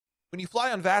When you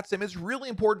fly on VATSIM, it's really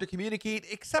important to communicate,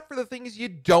 except for the things you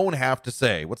don't have to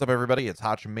say. What's up, everybody? It's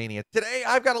Mania. Today,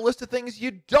 I've got a list of things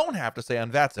you don't have to say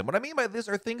on VATSIM. What I mean by this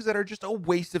are things that are just a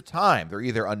waste of time. They're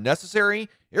either unnecessary,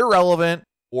 irrelevant,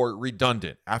 or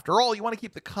redundant. After all, you want to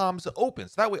keep the comms open,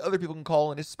 so that way other people can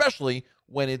call in, especially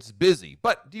when it's busy.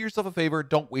 But do yourself a favor,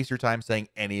 don't waste your time saying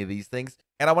any of these things.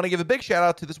 And I want to give a big shout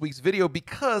out to this week's video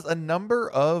because a number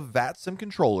of VATSIM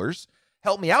controllers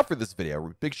helped me out for this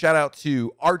video. Big shout out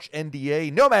to Arch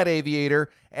NDA, Nomad Aviator,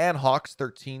 and Hawks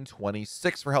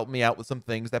 1326 for helping me out with some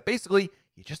things that basically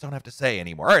you just don't have to say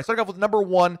anymore. All right, starting off with number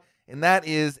one, and that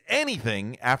is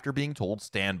anything after being told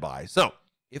standby. So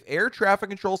if air traffic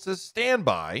control says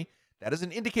standby, that is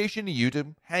an indication to you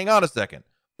to hang on a second.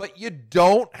 But you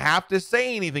don't have to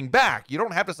say anything back. You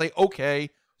don't have to say,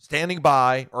 okay, standing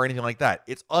by, or anything like that.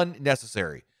 It's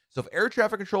unnecessary. So if air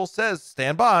traffic control says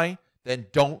standby, then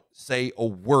don't say a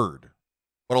word.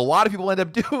 What a lot of people end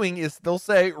up doing is they'll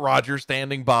say Roger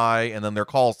standing by and then their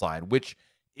call sign, which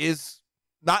is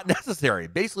not necessary.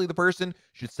 Basically, the person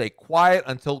should stay quiet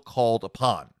until called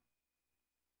upon.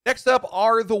 Next up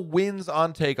are the winds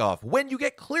on takeoff. When you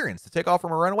get clearance to take off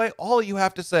from a runway, all you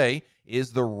have to say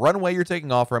is the runway you're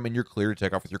taking off from and you're clear to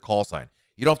take off with your call sign.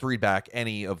 You don't have to read back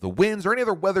any of the winds or any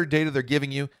other weather data they're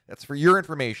giving you. That's for your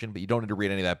information, but you don't need to read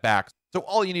any of that back. So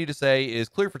all you need to say is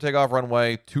clear for takeoff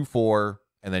runway 24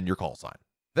 and then your call sign.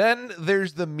 Then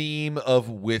there's the meme of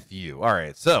with you. All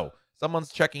right, so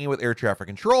someone's checking in with air traffic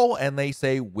control and they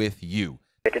say with you.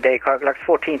 Today, Cargo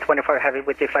 1425 heavy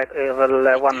with the flight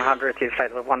level 100 to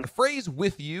flight level 1. The phrase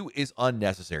with you is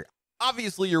unnecessary.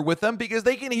 Obviously, you're with them because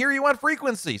they can hear you on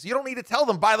frequency. So you don't need to tell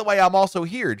them, by the way, I'm also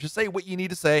here. Just say what you need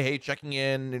to say. Hey, checking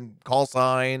in and call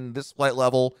sign, this flight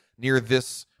level near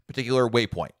this particular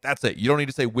waypoint. That's it. You don't need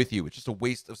to say with you. It's just a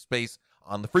waste of space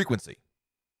on the frequency.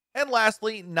 And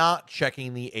lastly, not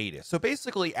checking the ATIS. So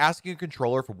basically asking a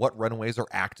controller for what runways are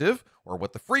active or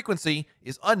what the frequency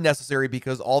is unnecessary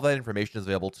because all that information is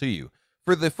available to you.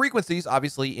 For the frequencies,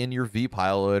 obviously in your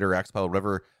vPilot or XPilot,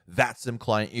 whatever VATSIM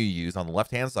client you use, on the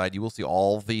left-hand side, you will see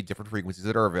all the different frequencies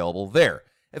that are available there.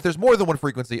 If there's more than one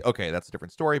frequency, okay, that's a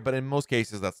different story, but in most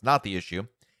cases, that's not the issue.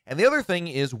 And the other thing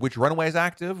is which runway is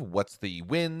active, what's the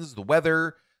winds, the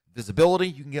weather, visibility.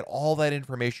 You can get all that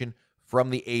information from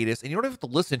the ATIS, and you don't have to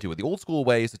listen to it. The old school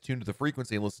way is to tune to the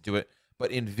frequency and listen to it,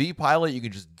 but in vPilot, you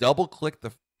can just double-click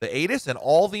the ATIS, and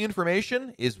all the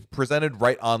information is presented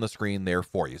right on the screen there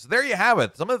for you. So there you have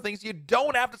it. Some of the things you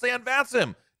don't have to say on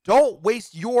VATSIM. Don't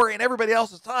waste your and everybody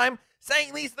else's time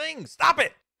saying these things. Stop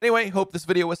it. Anyway, hope this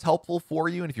video was helpful for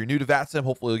you, and if you're new to VATSIM,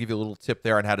 hopefully it'll give you a little tip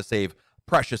there on how to save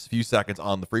precious few seconds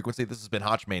on the frequency. This has been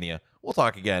Mania. We'll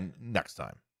talk again next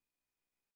time.